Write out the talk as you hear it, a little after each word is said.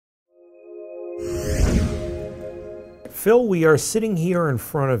Phil, we are sitting here in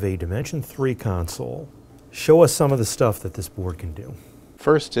front of a Dimension 3 console. Show us some of the stuff that this board can do.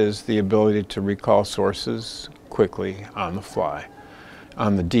 First is the ability to recall sources quickly on the fly.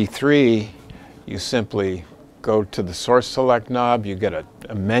 On the D3, you simply go to the source select knob. You get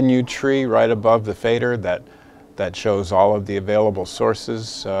a menu tree right above the fader that shows all of the available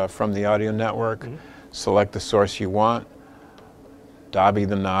sources from the audio network. Select the source you want, dobby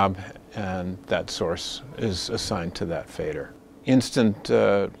the knob, and that source is assigned to that fader. Instant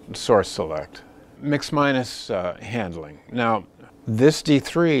source select. Mix-minus handling. Now, this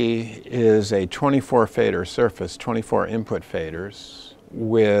D3 is a 24 fader surface, 24 input faders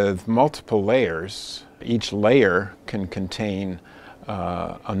with multiple layers. Each layer can contain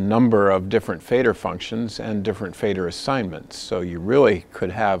a number of different fader functions and different fader assignments. So you really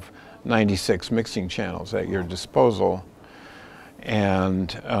could have 96 mixing channels at your disposal,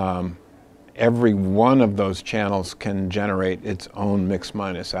 and every one of those channels can generate its own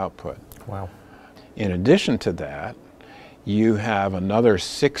mix-minus output. Wow. In addition to that, you have another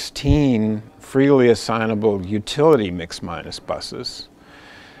 16 freely assignable utility mix-minus buses.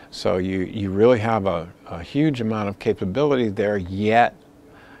 So you really have a huge amount of capability there, yet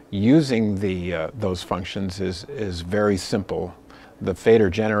using those functions is very simple. The fader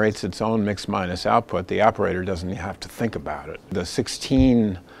generates its own mix-minus output. The operator doesn't have to think about it. The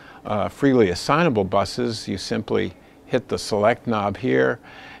 16 freely assignable buses, you simply hit the select knob here,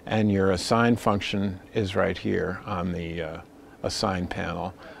 and your assign function is right here on the assign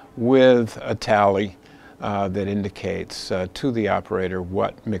panel with a tally that indicates to the operator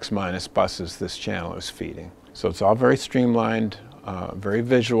what mix-minus buses this channel is feeding. So it's all very streamlined, very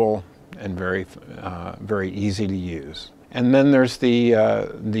visual, and very easy to use. And then there's the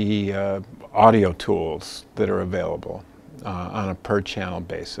audio tools that are available on a per channel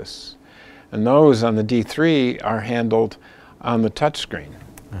basis. And those on the D3 are handled on the touchscreen.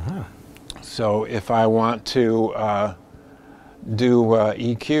 So if I want to do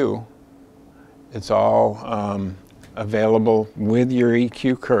EQ, it's all available with your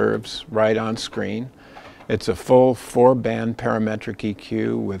EQ curves right on screen. It's a full 4-band parametric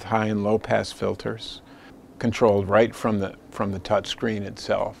EQ with high and low pass filters, controlled right from the touch screen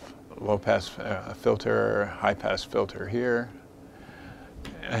itself. Low pass filter, high pass filter here,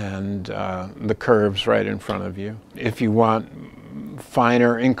 and the curves right in front of you. If you want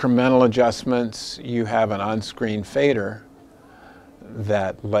finer incremental adjustments, you have an on-screen fader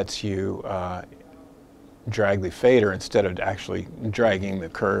that lets you drag the fader instead of actually dragging the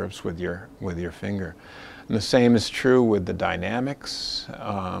curves with your finger. And the same is true with the dynamics.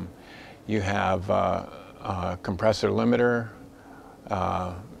 You have a compressor limiter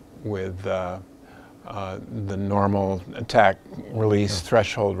with the normal attack, release,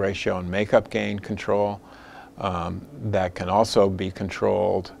 threshold ratio, and makeup gain control that can also be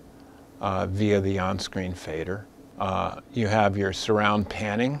controlled via the on-screen fader. You have your surround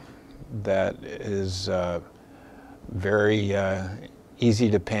panning that is very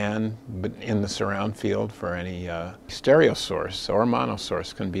easy to pan, but in the surround field for any stereo source or mono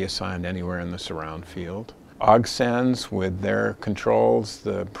source can be assigned anywhere in the surround field. Aux sends with their controls,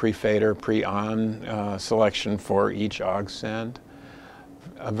 the pre-fader, pre-on selection for each aux send.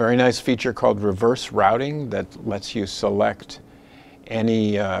 A very nice feature called reverse routing that lets you select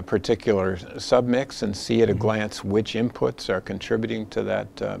any particular submix and see at a glance which inputs are contributing to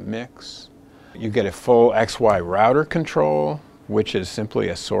that mix. You get a full XY router control, which is simply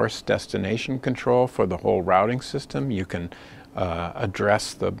a source destination control for the whole routing system. You can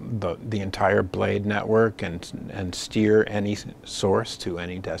address the entire blade network and steer any source to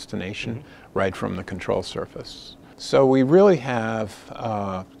any destination right from the control surface. So we really have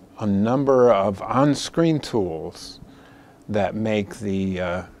a number of on-screen tools that make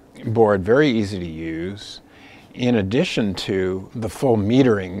the board very easy to use, in addition to the full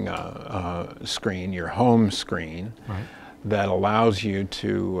metering screen, your home screen, that allows you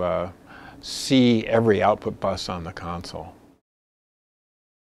to see every output bus on the console.